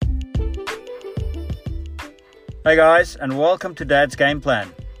Hey guys, and welcome to Dad's Game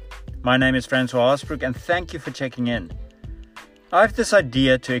Plan. My name is Francois Asbrook and thank you for checking in. I have this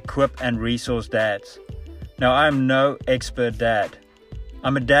idea to equip and resource dads. Now, I am no expert dad.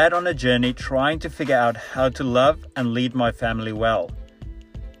 I'm a dad on a journey trying to figure out how to love and lead my family well.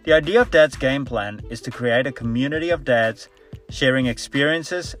 The idea of Dad's Game Plan is to create a community of dads sharing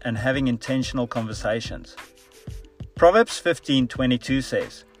experiences and having intentional conversations. Proverbs 15:22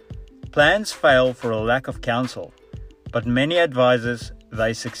 says, "Plans fail for a lack of counsel, but many advisors,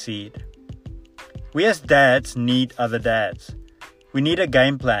 they succeed." We as dads need other dads. We need a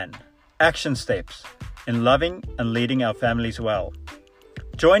game plan, action steps, in loving and leading our families well.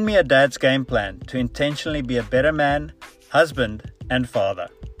 Join me at Dad's Game Plan to intentionally be a better man, husband, and father.